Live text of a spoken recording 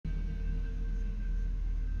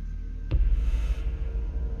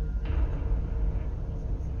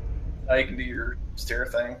Now you can do your steer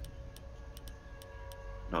thing.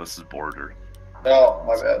 No, this is border. Oh,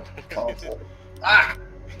 my bad. Console. Ah!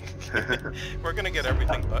 We're gonna get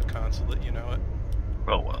everything but consulate, you know it.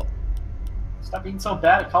 Oh well. Stop being so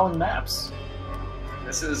bad at calling maps.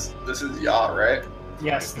 This is yacht, right?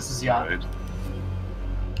 Yes, this is yacht. Right.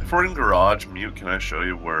 If we're in garage mute, can I show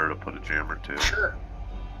you where to put a jammer to? Sure.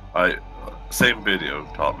 Same video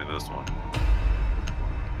taught me this one.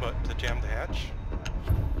 What, to jam the hatch?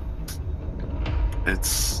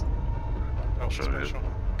 It's. Oh, show special. you.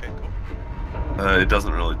 Okay, cool. It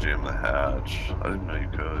doesn't really jam the hatch. I didn't know you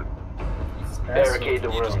could. Barricade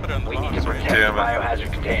the You just put it on room. the We need box, to right? protect the Damn it.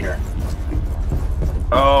 biohazard container.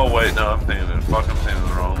 Oh wait, no, I'm thinking it. Fuck, I'm thinking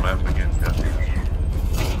the wrong map again.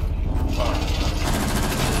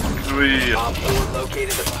 Could we? Op 4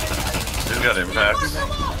 located the biohazard. Who's got impacts?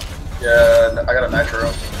 Yeah, I got a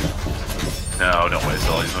nitro. No, don't waste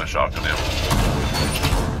it. I'll use my shotgun ammo.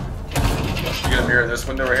 You gonna mirror this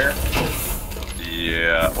window right here?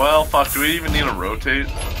 Yeah. Well, fuck. Do we even need to rotate?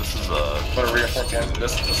 This is Put a reinforced one.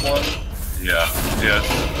 This one. Yeah. Yeah.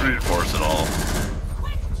 Just reinforce it all.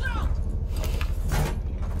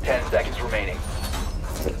 10 seconds remaining.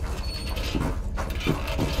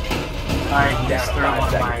 I just threw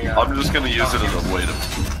on my. I'm just gonna use it as a way to.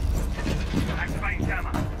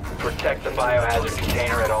 Protect the biohazard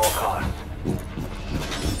container at all costs.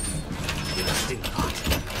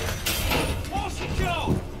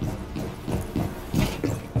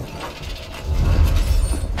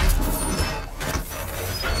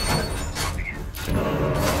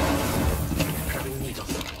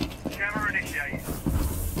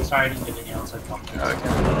 Sorry, I didn't get any outside comp.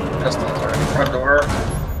 Okay. Pistons are in front door.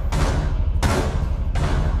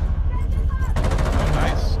 Oh,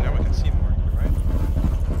 nice. Now we can see more, right?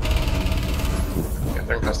 Yeah,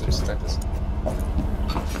 they're customs. Take this.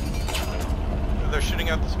 They're shooting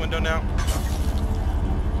out this window now.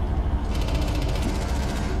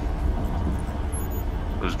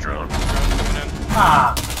 There's drone. Drone's coming in.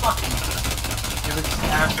 Ah, fucking. Give it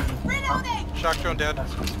acid. Shock drone dead.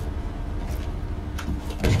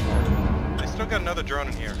 They still got another drone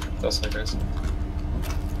in here. That's my base.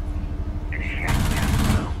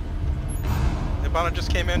 Hibana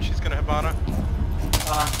just came in. She's gonna Hibana.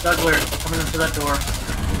 Douglas, coming into that door.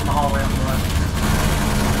 In the hallway on the left.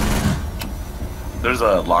 There's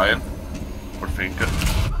a lion. Or Finka.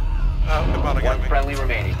 Hibana got One me. friendly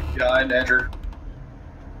remaining. Yeah, and Andrew.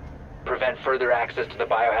 Prevent further access to the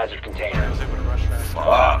biohazard I container. was able to rush fast.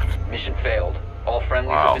 Fuck. Mission failed. All friendlies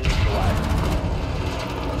Wow. have been neutralized.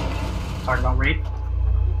 Talking about rape.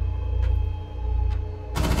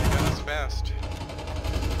 They got us fast.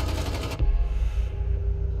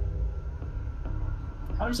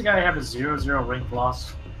 How does a guy have a 0-0 rank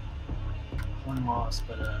loss? One loss,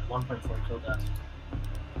 but 1.4 kill death.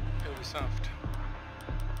 Ubisoft.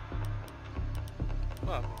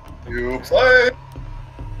 Well, You play.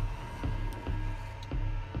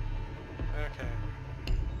 okay.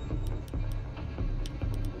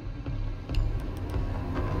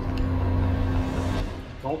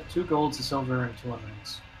 Gold, 2 golds, a silver, and 2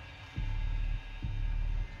 unrings.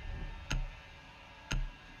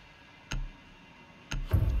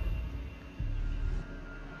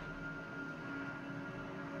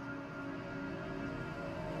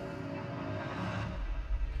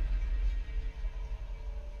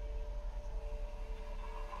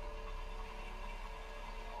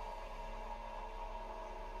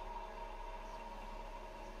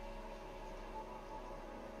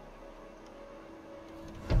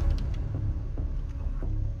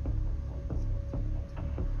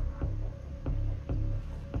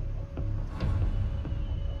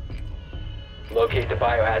 Locate the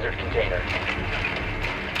biohazard container.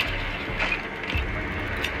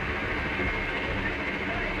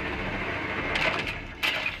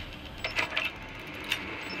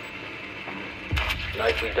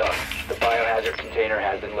 Nicely done. The biohazard container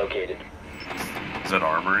has been located. Is that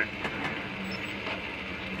armory?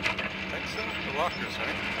 I think so. The lockers,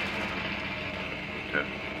 right? Okay.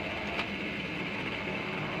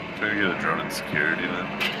 Trying to get a drone in security then.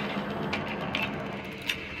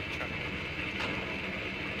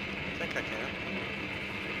 I think I can.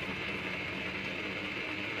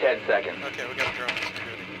 10 seconds. Okay, we got a drone in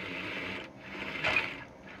security.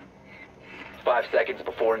 5 seconds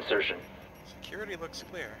before insertion. Security looks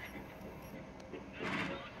clear.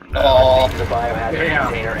 Oh, Take the biohazard Yeah.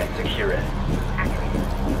 container and secure it.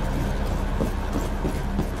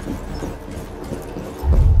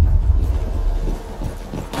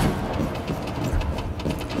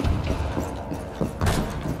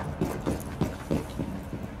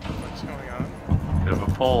 What's going on? You have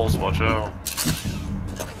a pulse, watch out.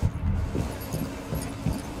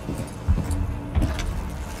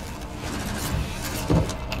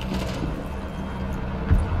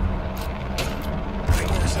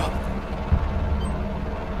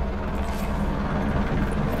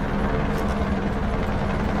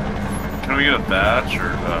 get a badge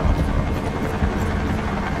or?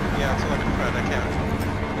 Yeah, it's like I can't.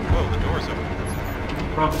 Whoa, the door's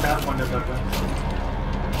open. Broke that window's open.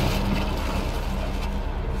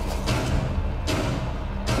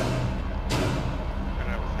 I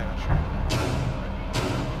don't have a finish.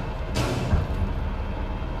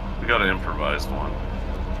 We got an improvised one.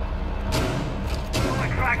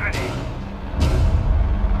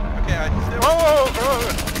 Okay,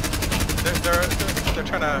 they're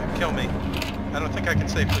trying to kill me. I don't think I can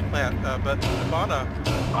safely plant, but Habana,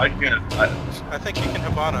 I can't. I think you can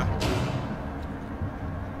Habana.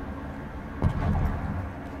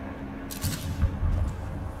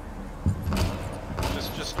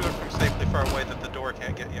 Just do it from safely far away that the door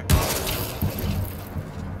can't get you.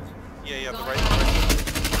 Yeah, the right.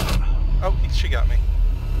 Oh, she got me.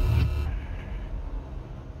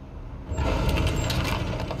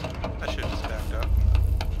 I should have just backed up.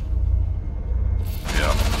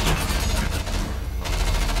 Yeah.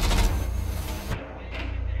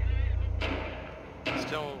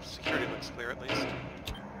 Still, security looks clear at least.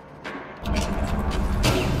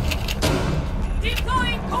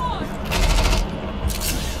 Deploying core!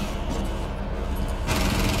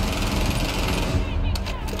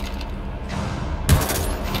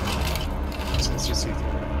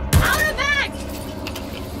 Out of bag!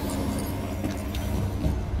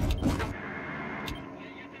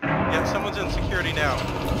 Yeah, someone's in security now.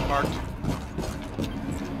 Marked.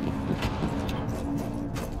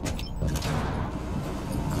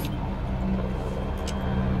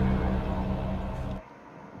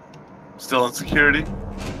 Still in security?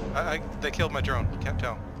 They killed my drone. Can't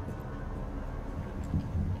tell.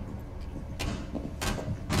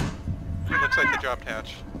 It looks like they dropped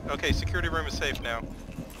hatch. Okay, security room is safe now.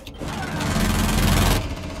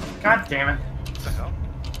 God damn it. What the hell?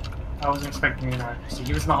 I wasn't expecting you to. So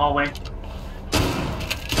he was in the hallway. Oh,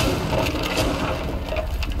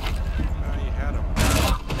 you had him.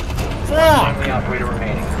 Only operator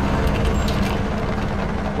remaining.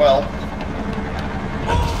 Well,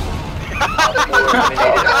 Op 4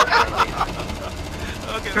 eliminated all friendlies. Okay,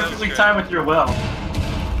 that was Perfectly good. timed with your well.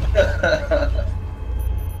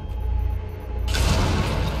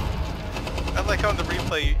 I like on the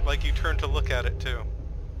replay, like you turned to look at it too.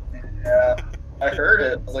 yeah, I heard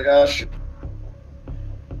it. I was like, oh shit.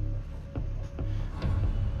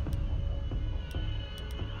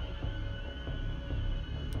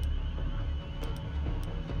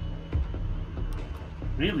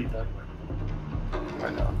 Really, Doug? I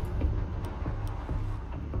know.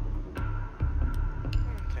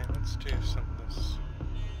 Okay, let's do some of this.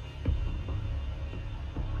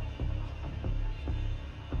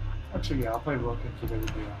 Actually, yeah, I'll play Rook and keep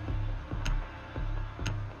everybody on.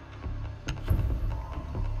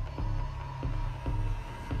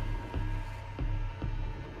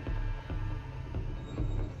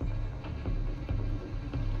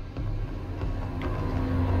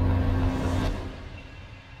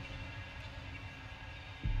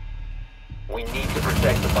 We need to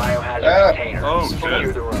protect the biohazard Ah. container. Oh, Secure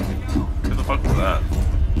shit. the room. Who the fuck was that?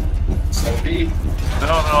 OP. No,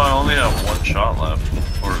 I only have one shot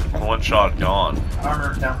left. Or one shot gone.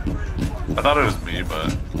 Armor down. I thought it was me,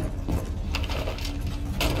 but...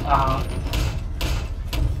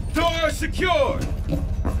 Door secured!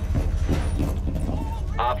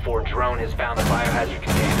 Op 4 drone has found the biohazard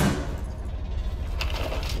container.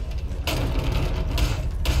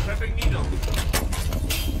 Prepping needle.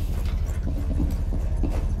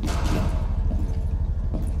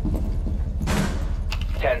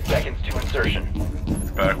 Ten seconds to insertion.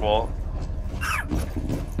 Back wall.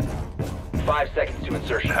 5 seconds to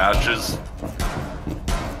insertion. Hatches.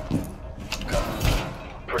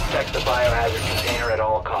 Protect the biohazard container at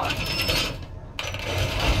all costs.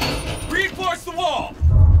 Reinforce the wall!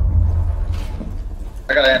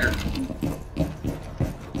 I got Andrew.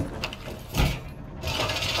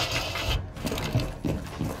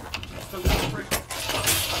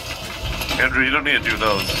 Andrew, you don't need to do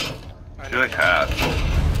those. I Do know. like hatch.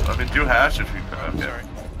 I mean, do hatch if you Oh, can. I'm Yeah. sorry.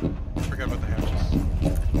 Forgot about the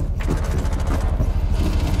hatches.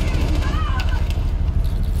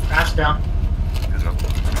 Ash down. Good job.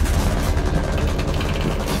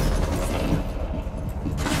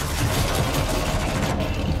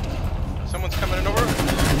 Someone's coming in over.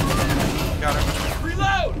 Got him.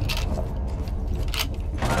 Reload!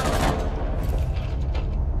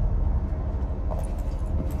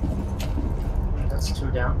 That's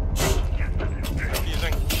 2 down.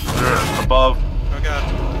 Defusing. They're above. Oh god.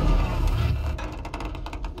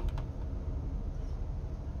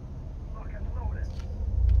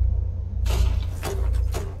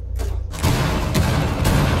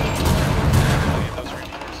 I need those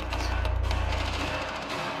reinforcements.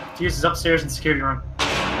 Fuse is upstairs in security room.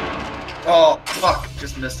 Oh, fuck.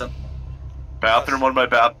 Just missed him. Bathroom, one by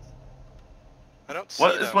bath. I don't see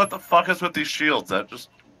them. What the fuck is with these shields? That just...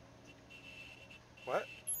 What?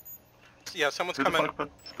 Yeah, someone's Who the coming. fuck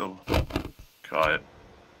put... Oh. Quiet.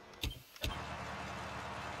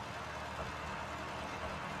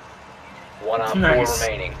 One on Nice. 4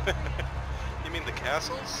 remaining. You mean the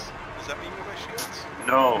castles? Does that mean you my shields?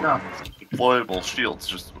 No. No. Deployable shields.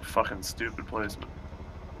 Just fucking stupid placement.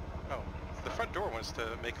 Oh, the front door was to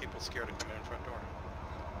make people scared to come in front door.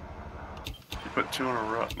 You put 2 in a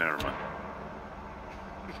row. Never mind.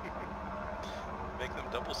 Make them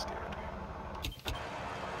double scared.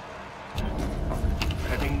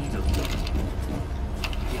 Having needle.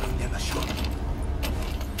 Giving them a shot.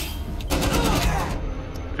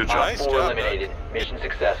 Good Op job. Nice 4 job, eliminated. Mission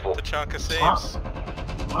successful. Tachanka saves.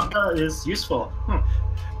 Maka is useful.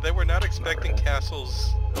 They were not expecting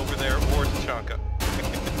castles over there or Tachanka.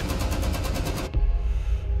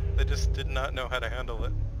 They just did not know how to handle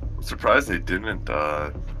it. I'm surprised they didn't,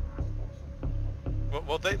 Well,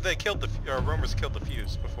 they killed the Romers killed the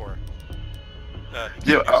fuse before.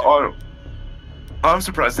 Yeah, I'm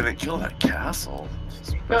surprised they didn't kill that castle.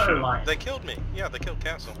 Better line. They killed me. Yeah, they killed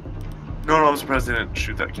Castle. No, I'm surprised they didn't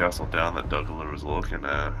shoot that castle down that Douglas was looking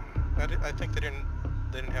at. I think they didn't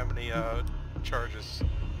have any charges.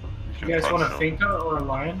 You guys want a Finka or a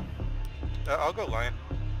Lion? I'll go Lion.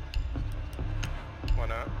 Why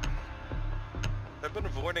not? I've been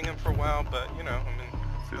avoiding him for a while, but you know, I mean,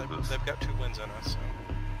 they've got 2 wins on us. So.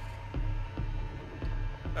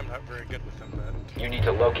 I'm not very good with them, but You need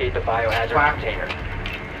to locate the biohazard Quack. container.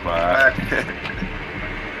 But might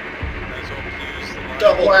as well use the Lion.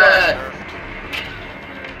 Double whack.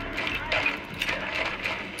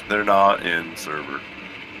 they're not in server.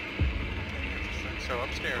 So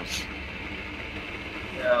upstairs.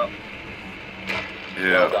 Yeah.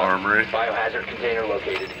 Yeah, Well done. armory. Biohazard container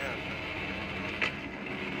located. Yeah.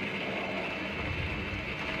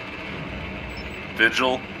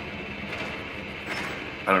 Vigil.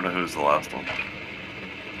 I don't know who's the last one.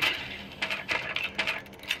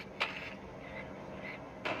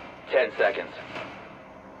 Ten seconds.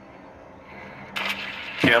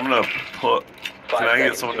 Okay, I'm gonna put... 5 Can I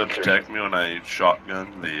get seconds someone to insertion. protect me when I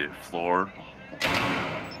shotgun the floor?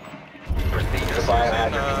 Proceed to the This is biohazard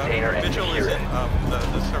in, container and Vigil secure is it. in the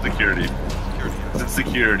server. Security. Security. It's in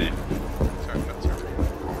security. Sorry, not server.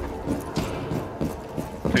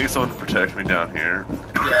 Can I get someone to protect me down here?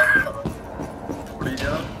 Yeah. What are you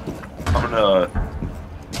doing? I'm gonna...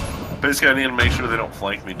 Basically, I need to make sure they don't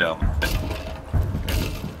flank me down.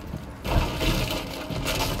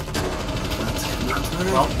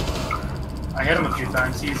 Well, I hit him a few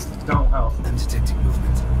times. He's no health. I'm detecting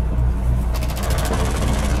movement.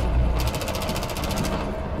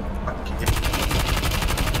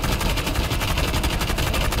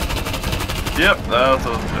 Yep, that's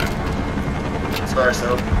a thing. Sorry,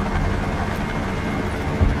 so.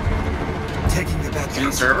 Taking the bad Is he in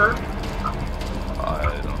guys. server? I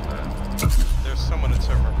don't know. There's someone in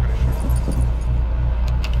server, I'm pretty sure.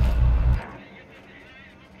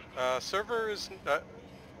 Server is... oh,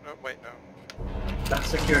 wait, no. That's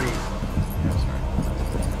security. Yeah, sorry.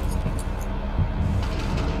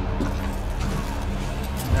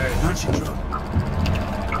 There. Launching drone.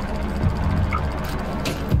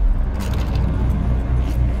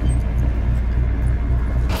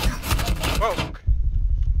 Whoa!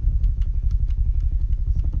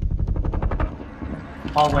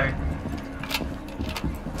 Hallway.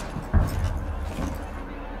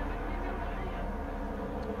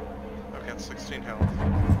 I've got 16 health.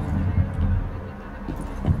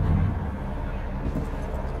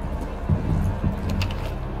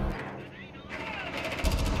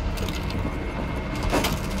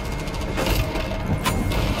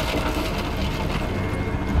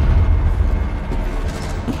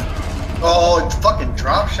 Oh, fucking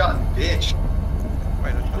drop shot, bitch.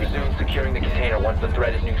 Wait, I Resume securing the container once the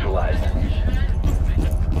threat is neutralized.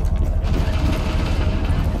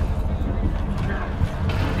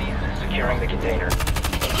 Cease securing the container.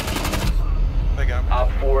 They got me.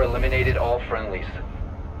 Op 4 eliminated all friendlies.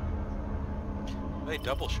 They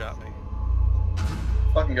double shot me.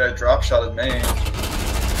 Fucking guy drop shotted me.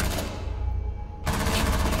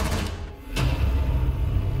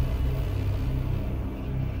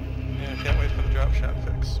 Yeah, can't wait for the drop shot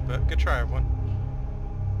fix. But good try, everyone.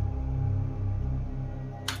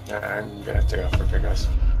 I'm gonna have to go for big guys.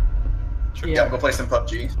 Sure. Yeah, go play some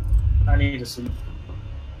PUBG. I need to sleep.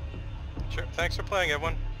 Sure. Thanks for playing,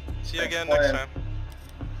 everyone. See you Thanks again for next playing. time.